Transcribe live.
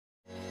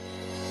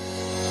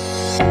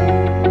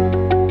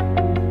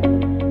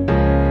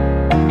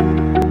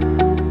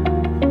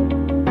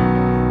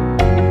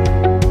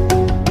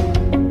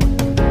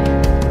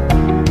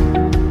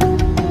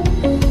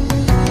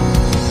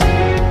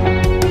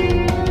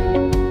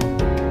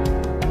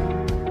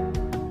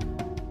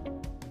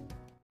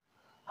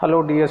Hello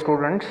dear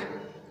students,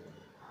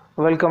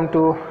 welcome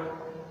to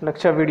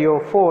lecture video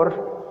 4.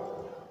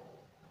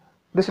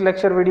 This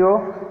lecture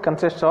video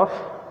consists of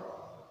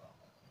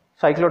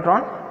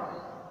cyclotron,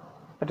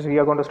 that is we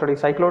are going to study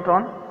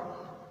cyclotron,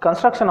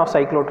 construction of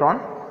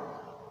cyclotron,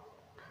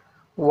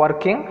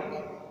 working,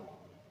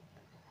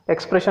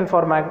 expression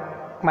for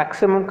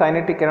maximum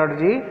kinetic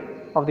energy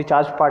of the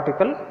charged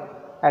particle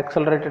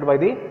accelerated by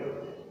the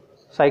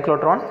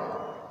cyclotron,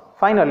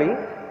 finally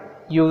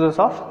uses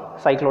of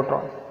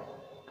cyclotron.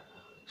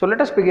 So let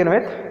us begin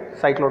with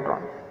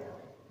cyclotron.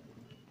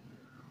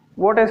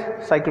 What is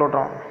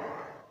cyclotron?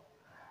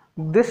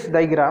 This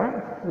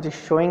diagram which is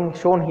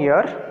shown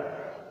here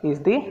is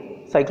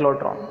the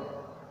cyclotron.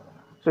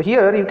 So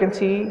here you can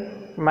see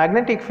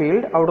magnetic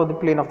field out of the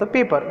plane of the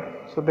paper.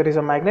 So there is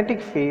a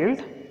magnetic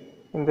field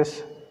in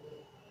this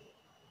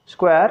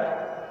square.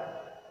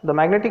 The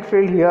magnetic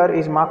field here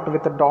is marked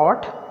with a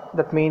dot.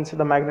 That means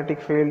the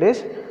magnetic field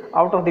is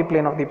out of the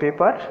plane of the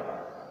paper,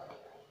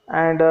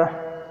 and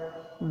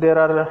there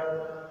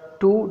are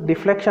two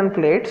deflection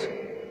plates,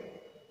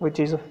 which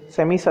is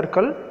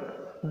semicircle,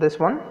 this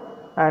one,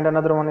 and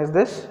another one is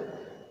this,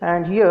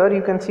 and here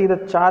you can see the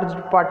charged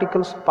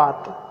particles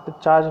path. The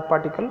charged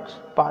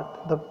particles path,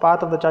 the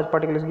path of the charged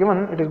particle is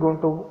given. It is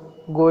going to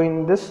go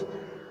in this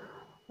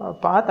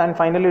path, and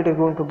finally it is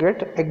going to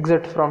get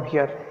exit from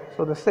here.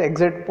 So this is the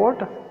exit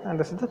port and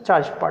this is the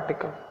charged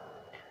particle,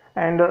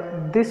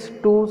 and these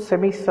two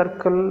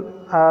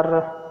semicircle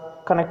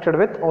are connected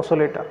with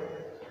oscillator.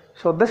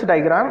 So this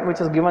diagram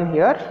which is given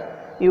here,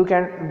 you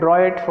can draw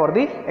it for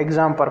the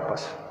exam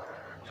purpose.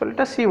 So let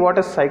us see what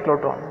is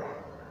cyclotron.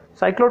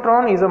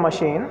 Cyclotron is a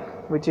machine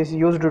which is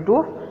used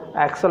to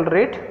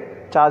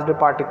accelerate charged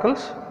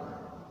particles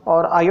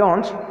or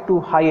ions to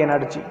high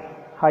energy.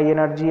 High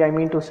energy, I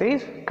mean to say,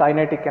 is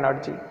kinetic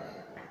energy.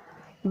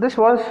 This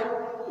was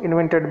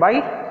invented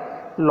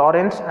by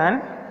Lawrence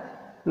and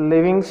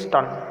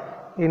Livingston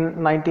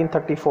in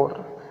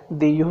 1934.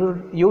 They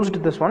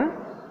used this one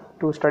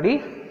to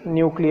study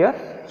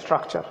nuclear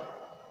structure,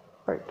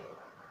 right?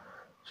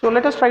 So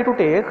let us try to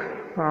take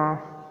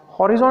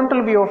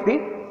horizontal view of the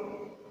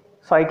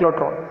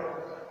cyclotron.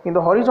 In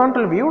the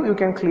horizontal view you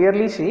can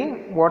clearly see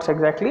what's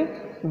exactly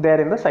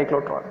there in the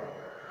cyclotron.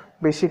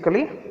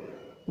 Basically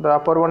the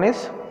upper one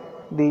is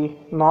the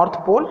north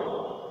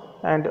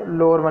pole and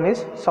lower one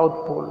is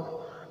south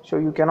pole. So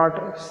you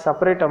cannot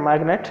separate a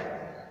magnet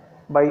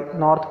by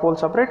north pole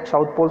separate,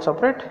 south pole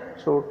separate.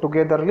 So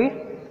togetherly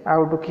I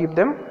have to keep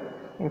them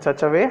in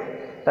such a way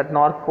that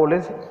north pole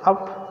is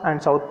up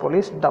and south pole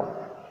is down.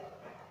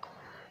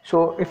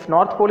 So if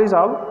north pole is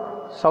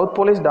up, south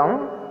pole is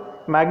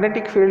down,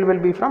 magnetic field will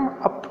be from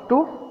up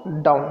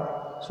to down.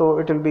 So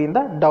it will be in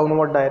the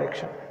downward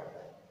direction.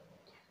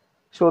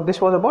 So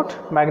this was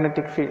about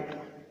magnetic field,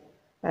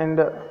 and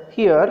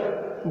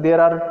here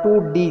there are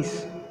two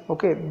D's.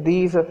 Okay,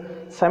 these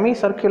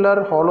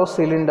semicircular hollow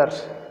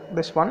cylinders,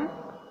 this one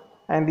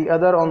and the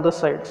other on the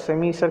side,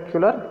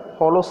 semicircular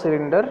hollow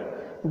cylinder,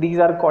 these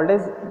are called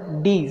as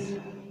D's.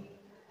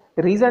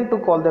 Reason to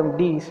call them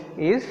D's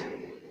is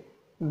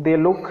they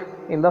look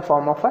in the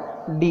form of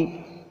a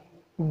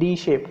D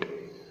shaped.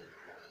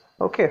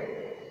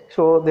 Okay,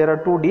 so there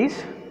are two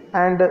D's,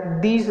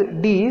 and these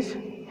D's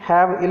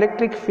have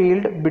electric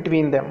field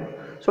between them.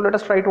 So let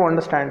us try to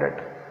understand it.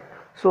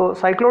 So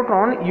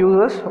cyclotron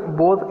uses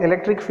both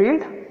electric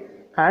field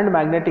and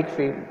magnetic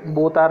field.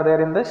 Both are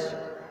there in this,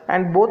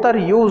 and both are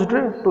used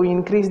to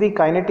increase the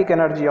kinetic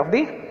energy of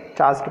the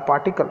charged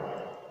particle.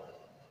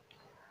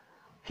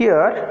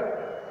 Here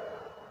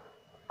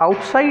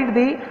outside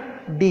the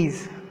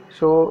D's,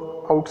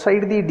 so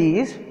outside the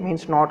D's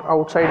means not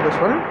outside this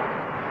one,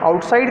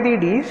 outside the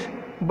D's,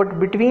 but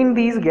between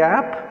these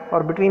gap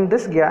or between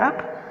this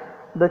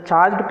gap the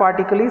charged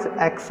particle is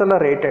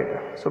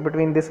accelerated. So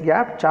between this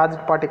gap charged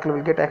particle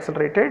will get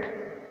accelerated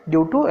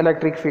due to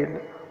electric field.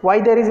 Why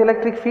there is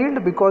electric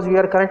field? Because we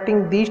are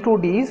connecting these two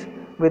D's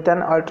with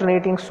an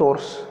alternating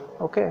source.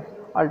 Okay,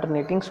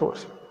 alternating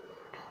source.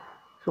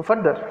 So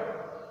further,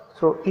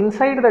 so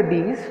inside the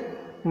D's,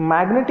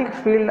 magnetic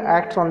field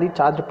acts on the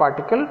charged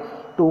particle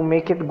to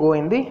make it go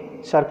in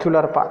the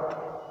circular path.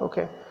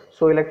 Okay,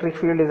 so electric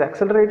field is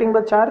accelerating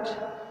the charge,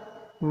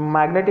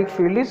 magnetic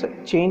field is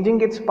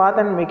changing its path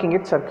and making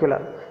it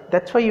circular.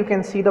 That's why you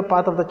can see the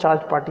path of the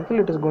charged particle,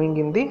 it is going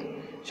in the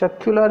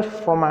circular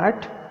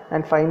format,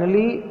 and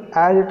finally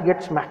as it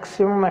gets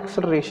maximum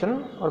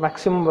acceleration or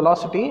maximum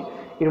velocity,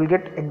 it will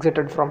get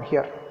exited from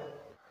here.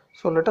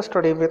 So let us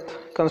study with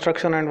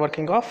construction and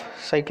working of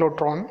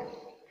cyclotron.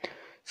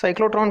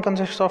 Cyclotron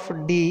consists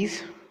of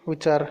D's,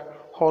 which are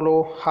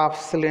hollow half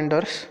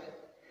cylinders.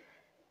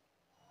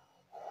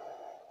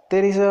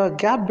 There is a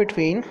gap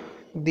between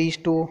these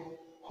two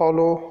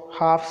hollow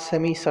half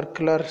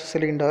semicircular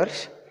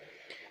cylinders,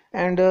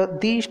 and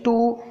these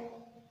two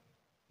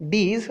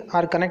D's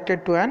are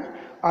connected to an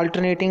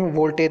alternating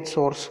voltage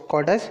source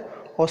called as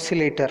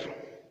oscillator.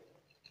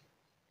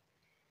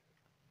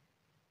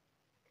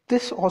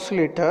 This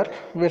oscillator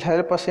will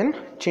help us in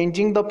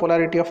changing the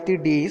polarity of the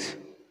D's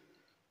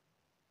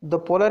the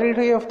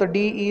polarity of the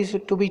D is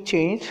to be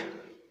changed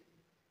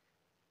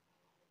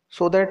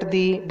so that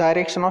the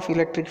direction of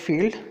electric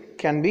field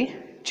can be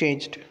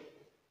changed.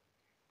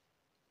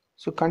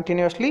 So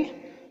continuously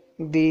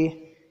the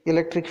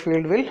electric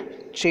field will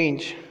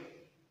change.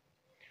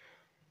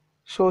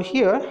 So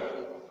here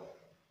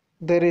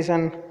there is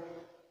an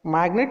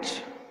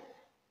magnet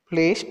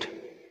placed.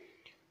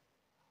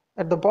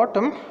 At the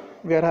bottom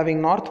we are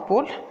having north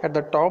pole, at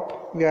the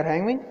top we are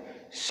having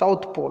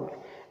south pole,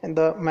 and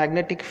the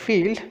magnetic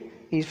field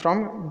is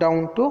from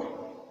down to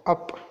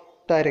up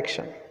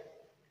direction.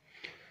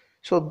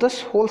 So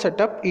this whole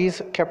setup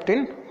is kept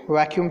in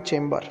vacuum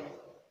chamber.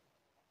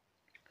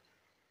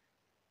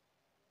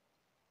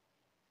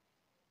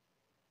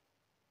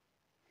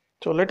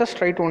 So let us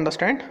try to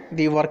understand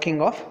the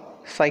working of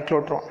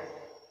cyclotron,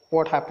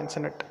 what happens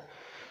in it.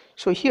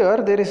 So here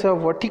there is a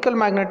vertical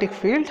magnetic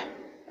field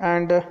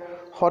and a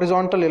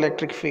horizontal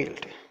electric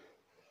field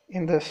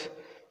in this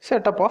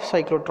setup of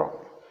cyclotron.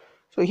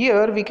 So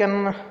here we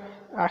can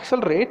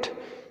accelerate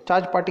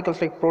charged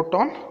particles like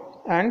proton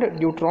and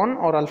neutron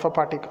or alpha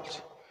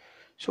particles.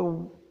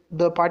 So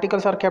the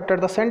particles are kept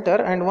at the center,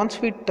 and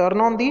once we turn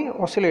on the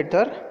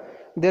oscillator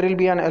there will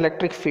be an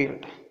electric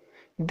field.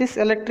 This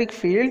electric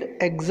field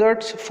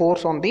exerts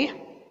force on the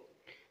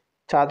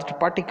charged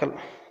particle,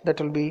 that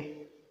will be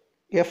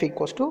F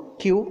equals to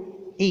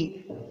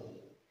QE.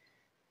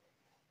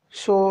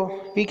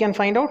 So we can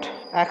find out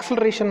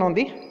acceleration on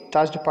the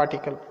charged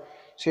particle.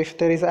 So if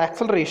there is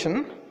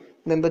acceleration,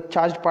 then the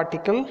charged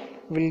particle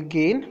will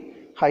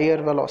gain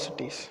higher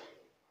velocities.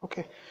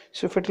 Okay,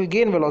 so if it will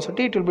gain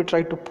velocity, it will be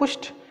tried to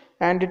pushed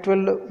and it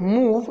will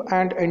move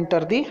and enter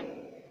the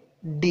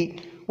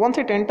D. Once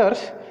it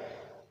enters,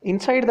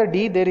 inside the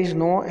D there is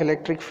no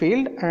electric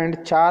field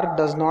and charge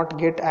does not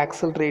get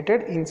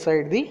accelerated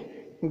inside the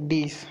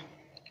D's.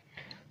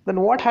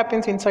 Then what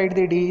happens inside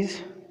the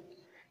D's?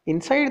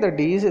 Inside the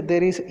D's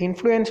there is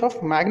influence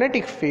of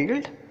magnetic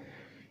field,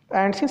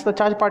 and since the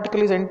charged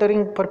particle is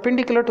entering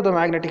perpendicular to the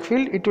magnetic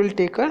field, it will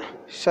take a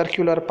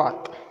circular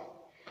path.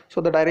 So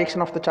the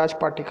direction of the charged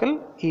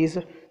particle is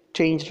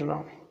changed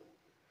now.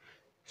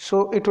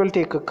 So it will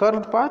take a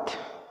curved path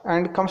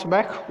and comes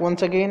back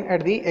once again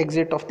at the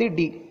exit of the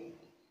D.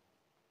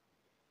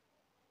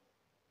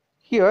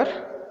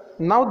 Here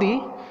now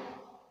the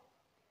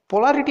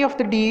polarity of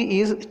the D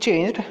is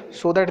changed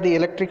so that the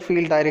electric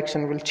field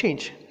direction will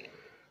change.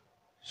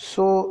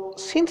 So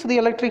since the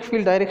electric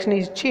field direction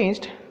is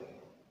changed,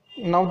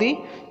 now the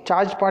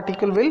charged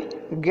particle will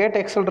get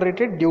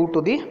accelerated due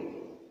to the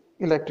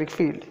electric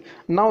field.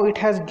 Now it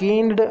has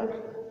gained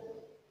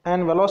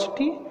an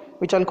velocity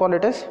which I'll call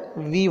it as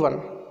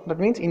V1, that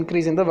means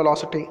increase in the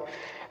velocity,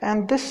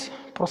 and this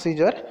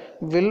procedure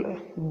will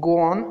go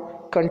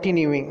on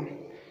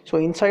continuing. So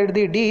inside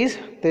the D's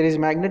there is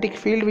magnetic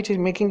field which is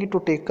making it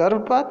to take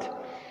curved path.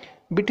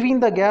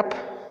 Between the gap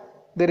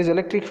there is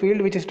electric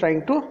field which is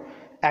trying to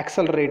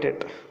accelerate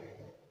it.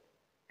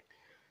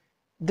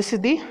 This is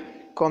the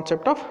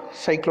concept of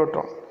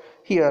cyclotron.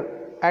 Here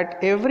at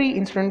every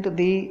instant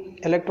the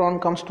electron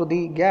comes to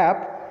the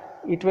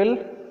gap, it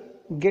will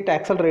get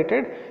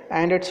accelerated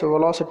and its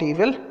velocity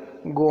will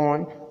go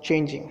on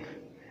changing.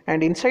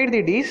 And inside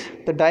the D's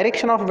the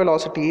direction of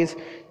velocity is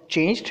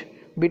changed.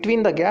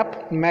 Between the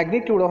gap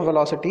magnitude of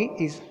velocity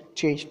is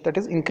changed, that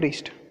is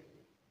increased.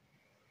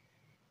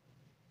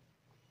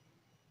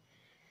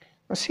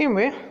 The same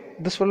way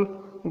this will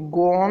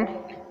go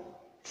on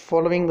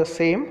following the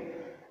same,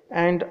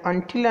 and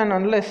until and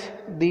unless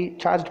the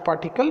charged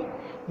particle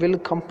will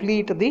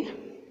complete the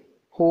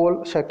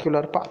whole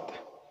circular path.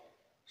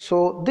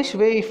 So this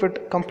way if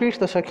it completes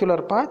the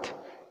circular path,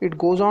 it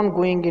goes on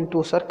going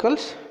into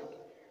circles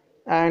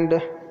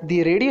and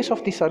the radius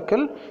of the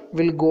circle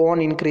will go on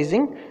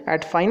increasing.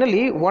 At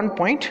finally one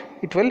point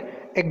it will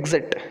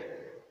exit,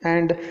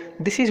 and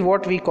this is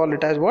what we call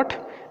it as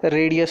what? The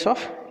radius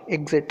of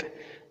exit.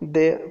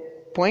 The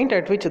point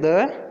at which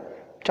the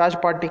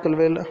charged particle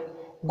will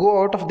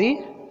go out of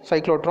the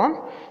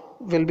cyclotron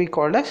will be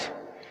called as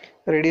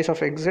radius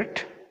of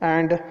exit,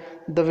 and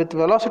the with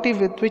velocity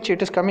with which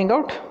it is coming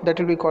out, that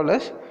will be called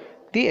as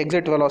the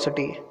exit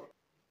velocity.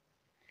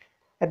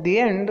 At the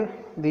end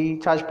the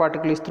charged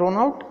particle is thrown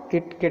out,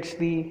 it gets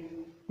the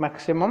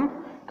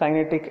maximum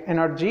kinetic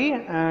energy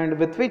and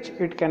with which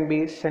it can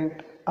be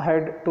sent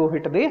ahead to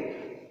hit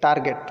the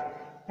target,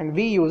 and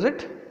we use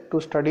it to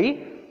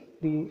study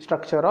the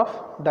structure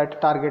of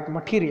that target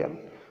material.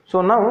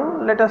 So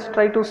now let us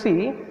try to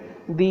see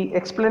the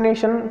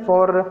explanation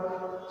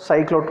for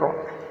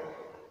cyclotron.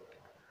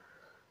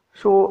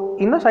 So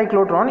in the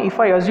cyclotron, if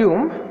I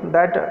assume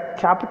that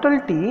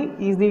capital T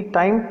is the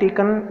time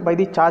taken by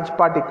the charged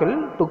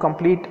particle to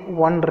complete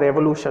one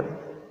revolution,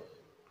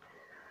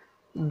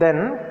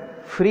 then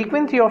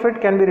frequency of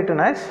it can be written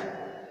as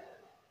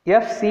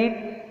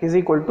Fc is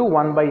equal to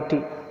 1 by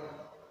T.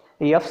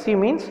 Fc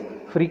means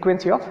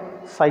frequency of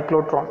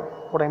cyclotron.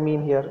 What I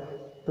mean here,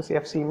 this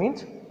Fc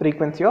means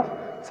frequency of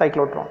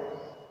cyclotron.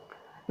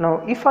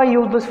 Now if I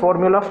use this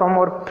formula from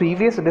our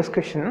previous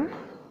discussion,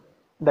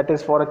 that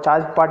is for a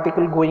charged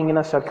particle going in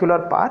a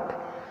circular path,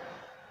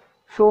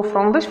 So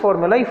from this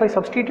formula, if I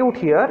substitute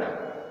here,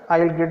 I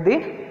will get the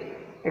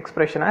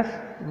expression as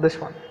this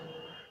one.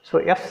 So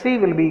Fc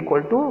will be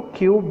equal to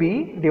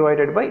Qb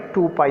divided by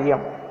 2 pi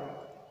m.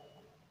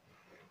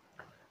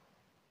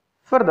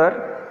 Further,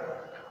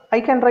 I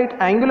can write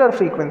angular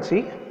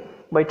frequency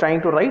by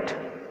trying to write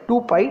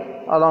 2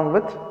 pi along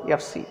with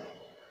Fc.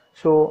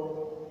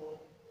 So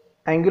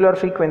angular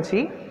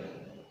frequency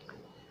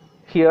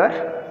here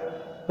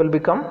will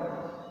become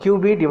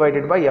Qb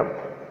divided by m.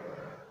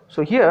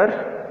 So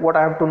here what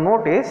I have to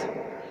note is,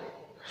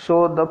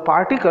 so the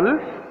particle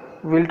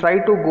will try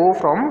to go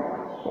from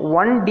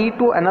one d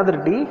to another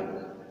d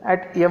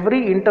at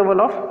every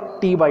interval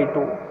of t by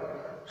 2.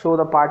 So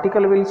the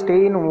particle will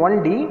stay in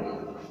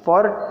 1d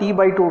for t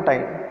by 2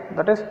 time,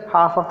 that is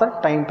half of the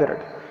time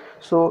period.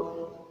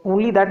 So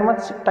only that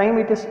much time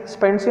it is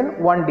spends in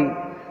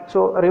 1d.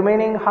 So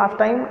remaining half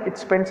time it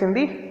spends in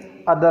the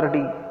other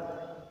d.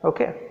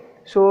 Okay.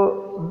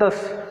 So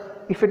thus,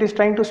 if it is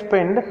trying to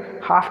spend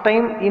half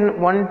time in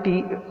one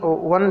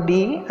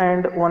d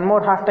and one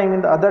more half time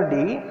in the other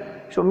d,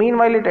 so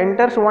meanwhile it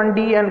enters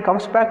 1d and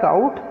comes back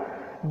out,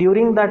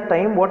 during that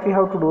time what we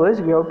have to do is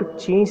we have to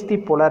change the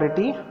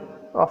polarity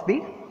of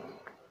the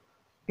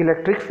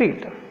electric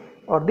field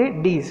or the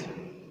D's.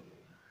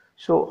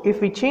 So if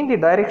we change the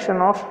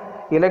direction of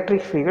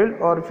electric field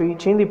or if we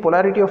change the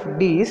polarity of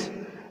D's,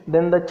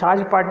 then the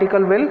charged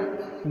particle will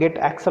get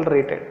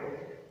accelerated.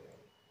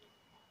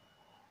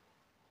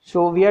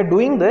 So we are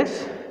doing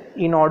this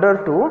in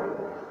order to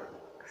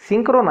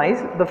synchronize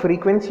the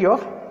frequency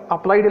of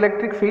applied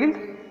electric field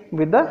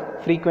with the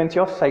frequency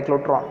of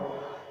cyclotron.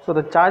 So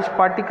the charged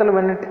particle,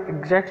 when it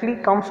exactly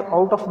comes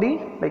out of the,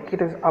 like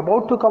it is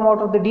about to come out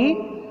of the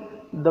D,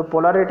 the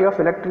polarity of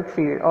electric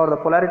field or the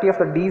polarity of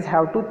the D's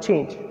have to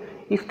change.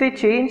 If they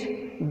change,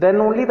 then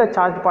only the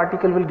charged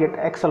particle will get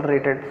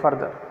accelerated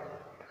further.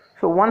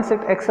 So once it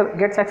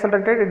gets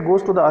accelerated, it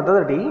goes to the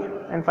other D,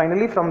 and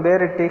finally from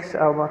there it takes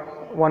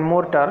one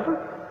more turn,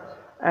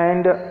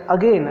 and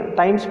again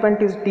time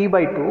spent is t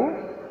by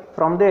 2.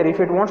 From there, if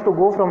it wants to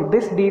go from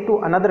this D to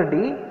another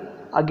D,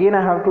 again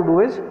I have to do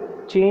is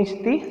change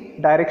the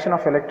direction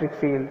of electric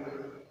field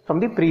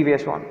from the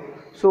previous one.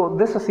 So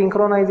this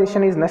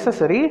synchronization is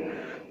necessary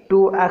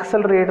to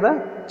accelerate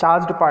the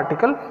charged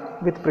particle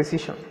with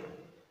precision.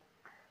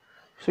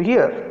 So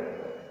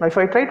here, now if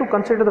I try to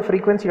consider the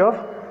frequency of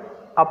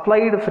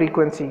applied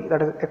frequency,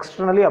 that is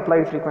externally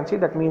applied frequency,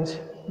 that means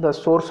the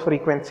source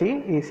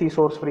frequency, AC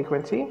source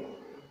frequency,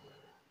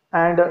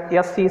 and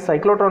SC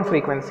cyclotron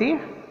frequency,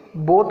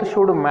 both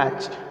should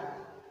match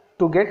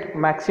to get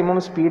maximum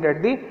speed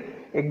at the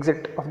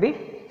exit of the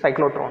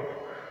cyclotron.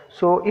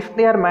 So if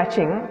they are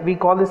matching, we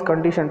call this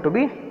condition to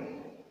be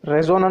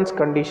resonance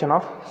condition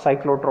of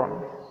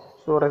cyclotron.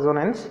 So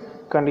resonance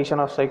condition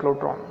of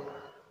cyclotron,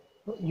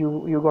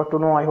 you got to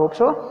know, I hope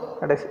so,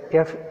 that is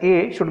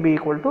FA should be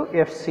equal to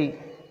FC,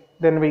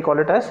 then we call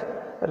it as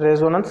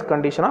resonance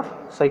condition of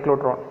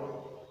cyclotron.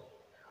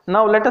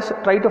 Now let us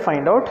try to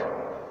find out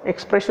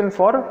expression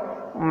for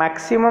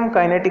maximum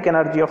kinetic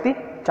energy of the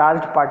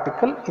charged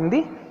particle in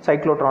the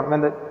cyclotron.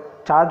 When the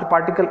charged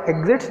particle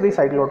exits the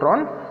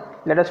cyclotron,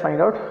 let us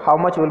find out how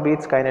much will be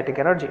its kinetic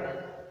energy.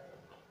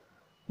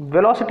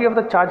 Velocity of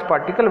the charged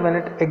particle when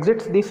it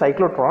exits the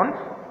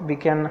cyclotron, we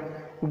can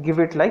give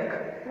it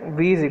like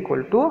V is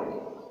equal to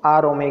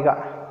R omega.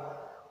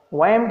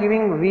 Why I am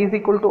giving V is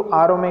equal to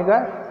R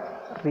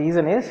omega?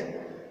 Reason is,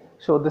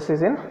 so this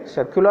is in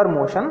circular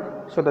motion,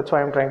 so that's why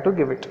I am trying to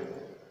give it.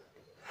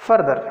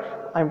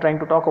 Further, I am trying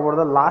to talk about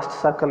the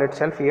last circle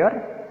itself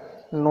here.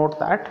 Note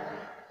that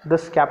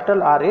this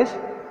capital R is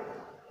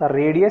the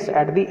radius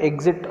at the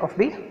exit of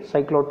the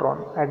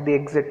cyclotron, at the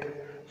exit.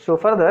 So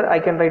further I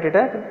can write it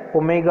as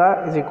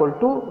omega is equal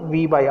to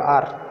V by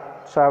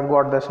R. So I have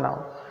got this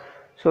now.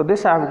 So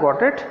this I have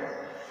got it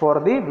for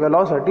the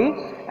velocity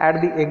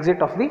at the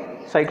exit of the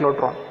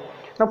cyclotron.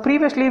 Now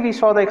previously we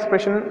saw the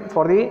expression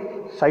for the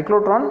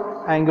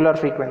cyclotron angular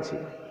frequency.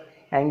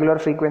 Angular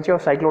frequency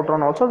of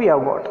cyclotron also we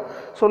have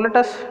got. So let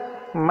us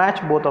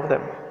match both of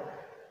them.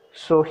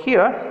 So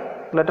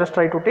here let us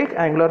try to take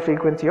angular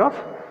frequency of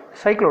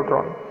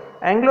cyclotron.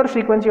 Angular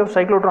frequency of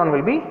cyclotron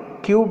will be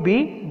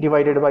Qb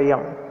divided by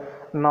m.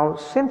 Now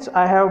since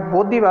I have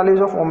both the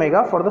values of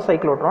omega for the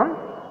cyclotron,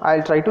 I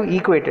will try to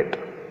equate it.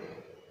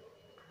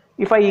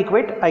 If I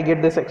equate, I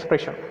get this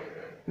expression,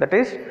 that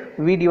is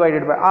V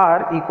divided by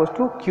R equals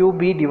to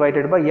Qb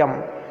divided by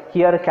m.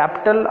 Here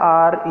capital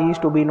R is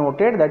to be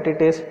noted that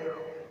it is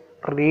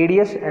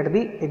radius at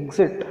the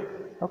exit.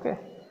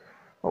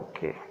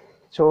 Okay,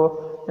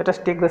 so let us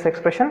take this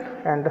expression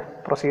and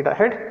proceed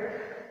ahead.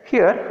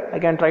 Here I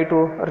can try to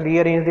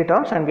rearrange the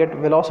terms and get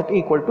velocity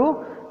equal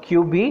to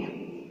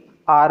Qb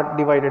R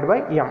divided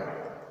by m.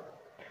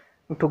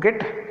 To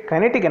get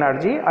kinetic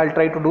energy, I will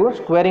try to do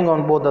squaring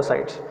on both the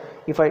sides.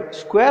 If I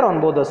square on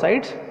both the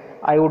sides,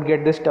 I would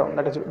get this term,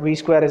 that is V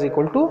square is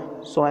equal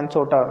to so and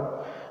so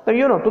term. Now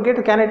you know, to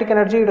get kinetic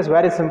energy it is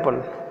very simple.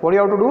 What you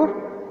have to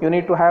do? You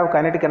need to have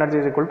kinetic energy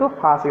is equal to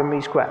half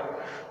mv square.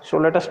 So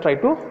let us try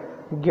to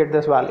get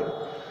this value.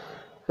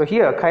 So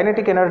here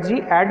kinetic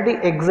energy at the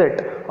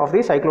exit of the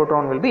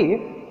cyclotron will be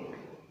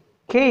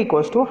K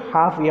equals to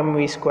half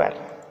mv square.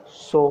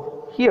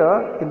 So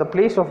here in the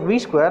place of v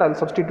square I will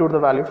substitute the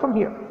value from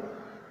here.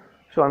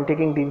 So I am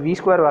taking the v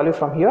square value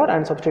from here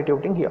and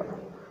substituting here.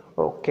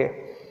 Okay.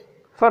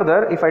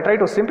 Further, if I try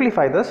to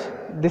simplify this,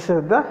 this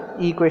is the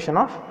equation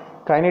of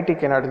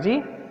kinetic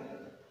energy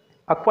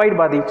acquired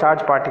by the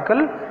charged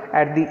particle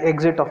at the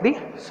exit of the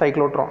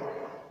cyclotron.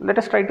 Let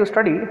us try to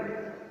study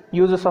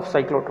uses of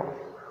cyclotron.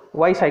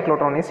 Why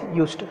cyclotron is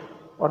used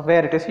or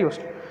where it is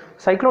used.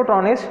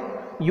 Cyclotron is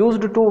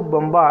used to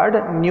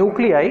bombard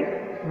nuclei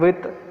with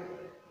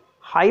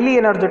highly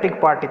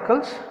energetic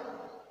particles.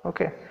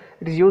 Okay,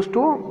 it is used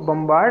to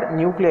bombard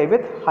nuclei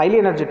with highly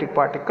energetic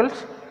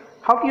particles.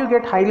 How do you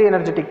get highly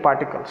energetic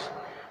particles?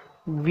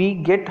 We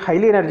get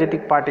highly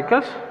energetic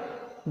particles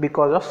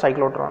because of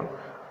cyclotron.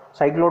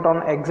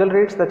 Cyclotron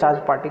accelerates the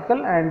charged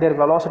particle and their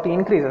velocity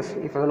increases.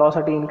 If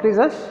velocity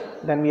increases,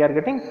 then we are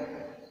getting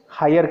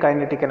higher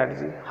kinetic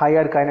energy.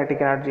 Higher kinetic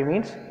energy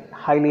means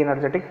highly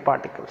energetic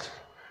particles.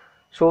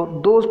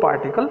 So those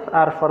particles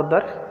are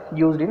further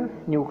used in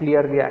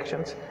nuclear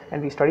reactions,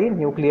 and we study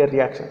nuclear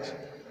reactions.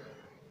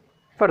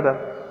 Further,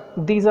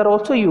 these are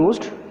also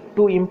used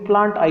to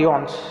implant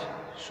ions.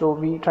 So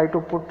we try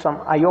to put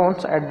some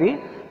ions at the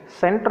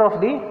center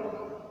of the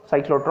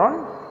cyclotron,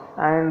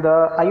 and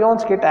the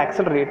ions get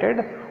accelerated.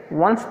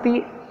 Once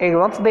they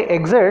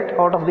exit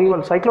out of the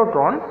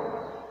cyclotron,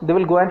 they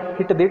will go and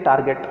hit the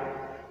target.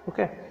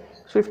 Okay,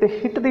 so if they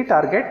hit the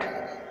target,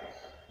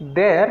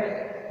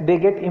 there they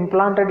get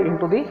implanted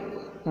into the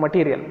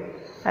material,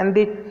 and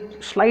they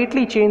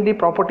slightly change the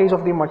properties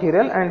of the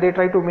material, and they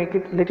try to make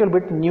it little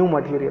bit new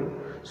material.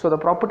 So the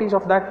properties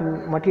of that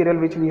material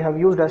which we have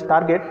used as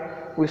target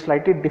will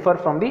slightly differ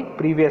from the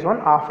previous one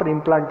after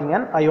implanting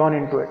an ion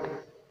into it.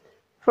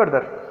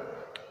 Further,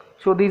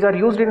 so these are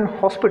used in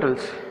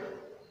hospitals.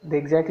 They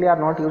exactly are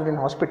not used in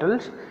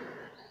hospitals.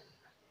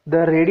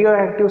 The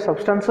radioactive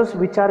substances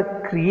which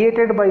are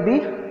created by the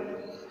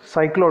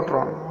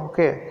cyclotron.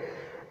 Okay,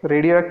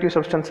 radioactive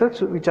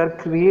substances which are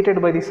created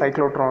by the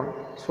cyclotron.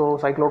 So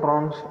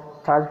cyclotron's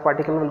charged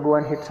particle will go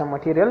and hit some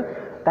material.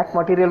 That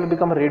material will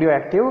become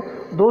radioactive.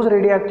 Those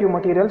radioactive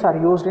materials are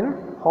used in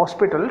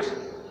hospitals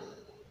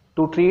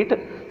to treat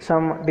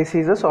some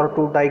diseases or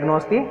to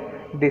diagnose the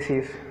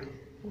disease.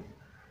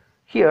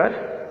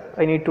 Here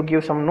I need to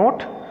give some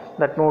note.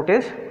 That note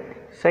is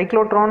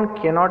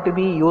cyclotron cannot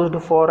be used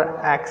for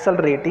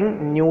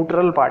accelerating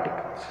neutral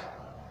particles.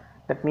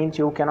 That means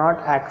you cannot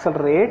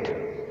accelerate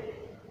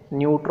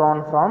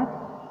neutron from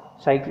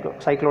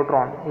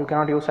cyclotron. You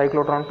cannot use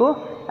cyclotron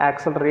to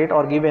accelerate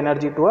or give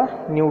energy to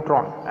a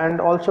neutron, and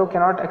also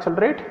cannot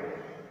accelerate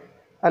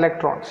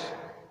electrons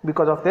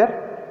because of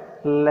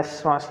their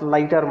less mass,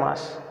 lighter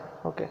mass.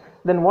 Okay,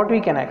 then what we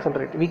can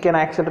accelerate? We can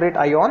accelerate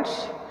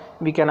ions,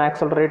 we can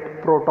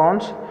accelerate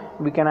protons,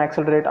 we can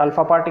accelerate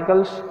alpha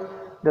particles.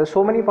 There are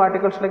so many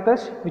particles like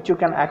this which you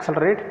can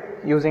accelerate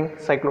using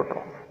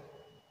cyclotron.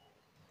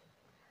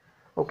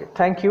 Okay,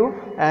 thank you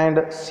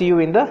and see you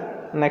in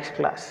the next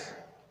class.